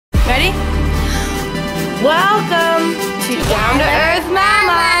Ready? Welcome to Down to Earth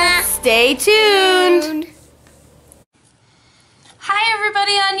Mama. Stay tuned. Hi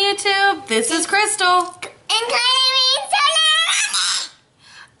everybody on YouTube. This is Crystal.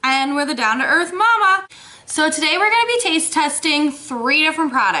 And we're the Down to Earth Mama. So today we're going to be taste testing 3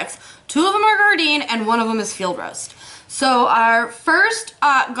 different products. 2 of them are Gardein and 1 of them is Field Roast. So our first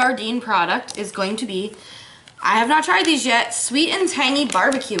Gardein product is going to be, I have not tried these yet, sweet and tangy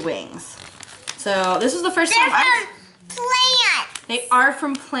barbecue wings. So this is the first time I've... Plants. They are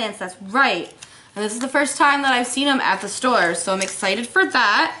from plants, that's right. And this is the first time that I've seen them at the store, so I'm excited for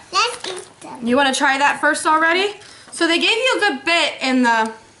that. Let's eat them. You want to try that first already? So they gave you a good bit in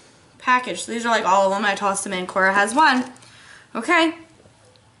the package. So these are like all of them. I tossed them in. Cora has 1. Okay.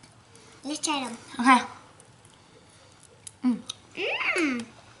 Let's try them. Okay.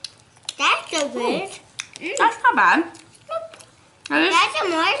 That's so good. That's not bad. That's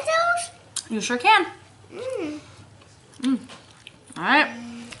some more of those? You sure can. Alright.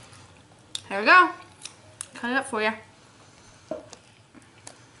 Here we go. Cut it up for you.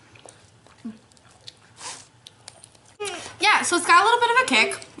 Yeah, so it's got a little bit of a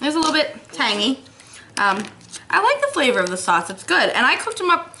kick. It's a little bit tangy. I like the flavor of the sauce. It's good. And I cooked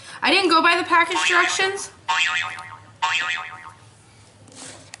them up. I didn't go by the package directions.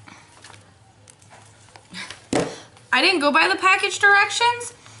 I didn't go by the package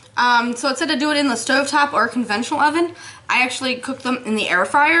directions. So it said to do it in the stovetop or conventional oven. I actually cooked them in the air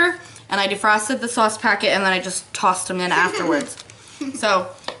fryer. And I defrosted the sauce packet and then I just tossed them in afterwards. So,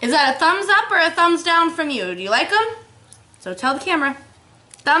 is that a thumbs up or a thumbs down from you? Do you like them? So tell the camera.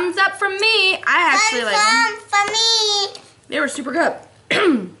 Thumbs up from me. I actually like them. Thumbs up for me. They were super good.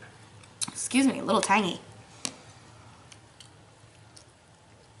 Excuse me, a little tangy.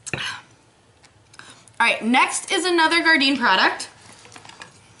 Alright, next is another Gardein product.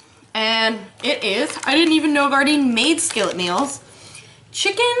 And it is, I didn't even know Gardein made skillet meals.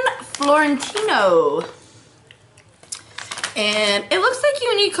 Chicken Florentino. And it looks like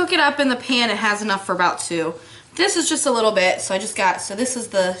when you cook it up in the pan, it has enough for about 2. This is just a little bit, so I just got, so this is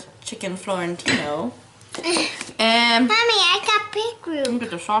the chicken Florentino. And Mommy, I got big group. look at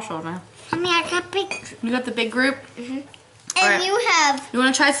the sauce on there. Mommy, I got big group. You got the big group? And right. you have... You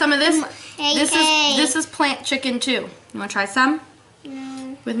want to try some of this? Hey, This is plant chicken too. You want to try some?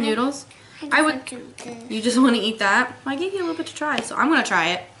 No. With noodles? I would do this. You just want to eat that? I gave you a little bit to try, so I'm going to try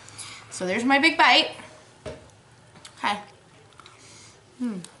it. So there's my big bite. Okay.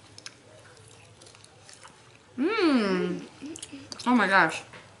 Oh my gosh.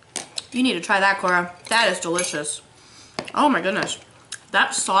 You need to try that, Cora. That is delicious. Oh my goodness.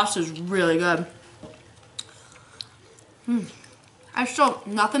 That sauce is really good. I still,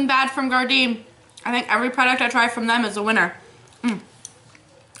 nothing bad from Gardein. I think every product I try from them is a winner.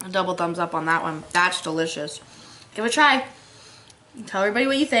 A double thumbs up on that one. That's delicious. Give it a try. Tell everybody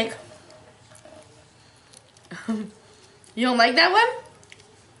what you think. You don't like that one?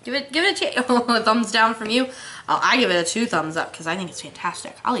 Give it a chance. A thumbs down from you. I give it a 2 thumbs up because I think it's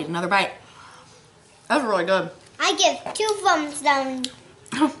fantastic. I'll eat another bite. That was really good. I give 2 thumbs down.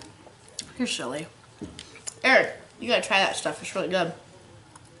 You're silly. Eric, you gotta try that stuff. It's really good.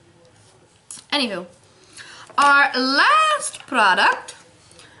 Anywho, our last product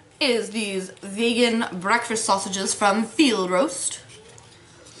is these vegan breakfast sausages from Field Roast.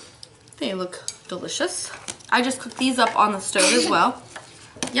 They look delicious. I just cooked these up on the stove as well.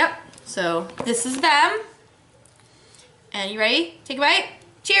 Yep, so this is them. And you ready? Take a bite.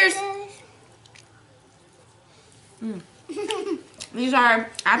 Cheers. These are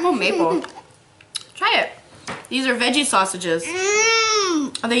apple maple. Try it. These are veggie sausages.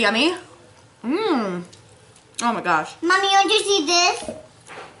 Are they yummy? Oh my gosh. Mommy, you want to see this?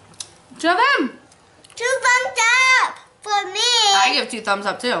 2 of them. 2 thumbs up for me. I give 2 thumbs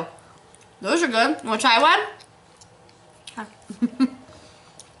up too. Those are good. You want to try one?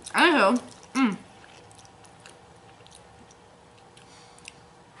 Anywho.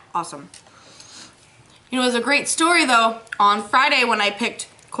 Awesome. You know, it was a great story though. On Friday when I picked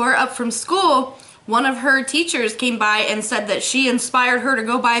Cora up from school, one of her teachers came by and said that she inspired her to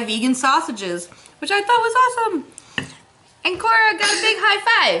go buy vegan sausages, which I thought was awesome. And Cora got a big high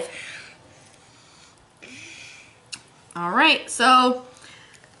 5. All right, so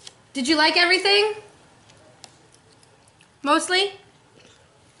did you like everything? Mostly?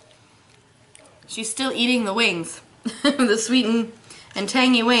 She's still eating the wings, the sweet and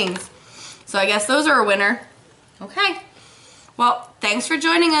tangy wings. So I guess those are a winner. Okay. Well, thanks for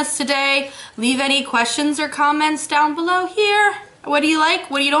joining us today. Leave any questions or comments down below here. What do you like?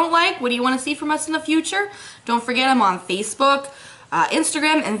 What do you don't like? What do you want to see from us in the future? Don't forget I'm on Facebook,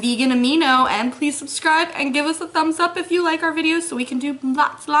 Instagram and Vegan Amino. And please subscribe and give us a thumbs up if you like our videos so we can do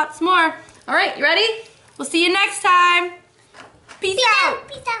lots more. All right, you ready? We'll see you next time. Peace out.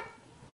 Peace out.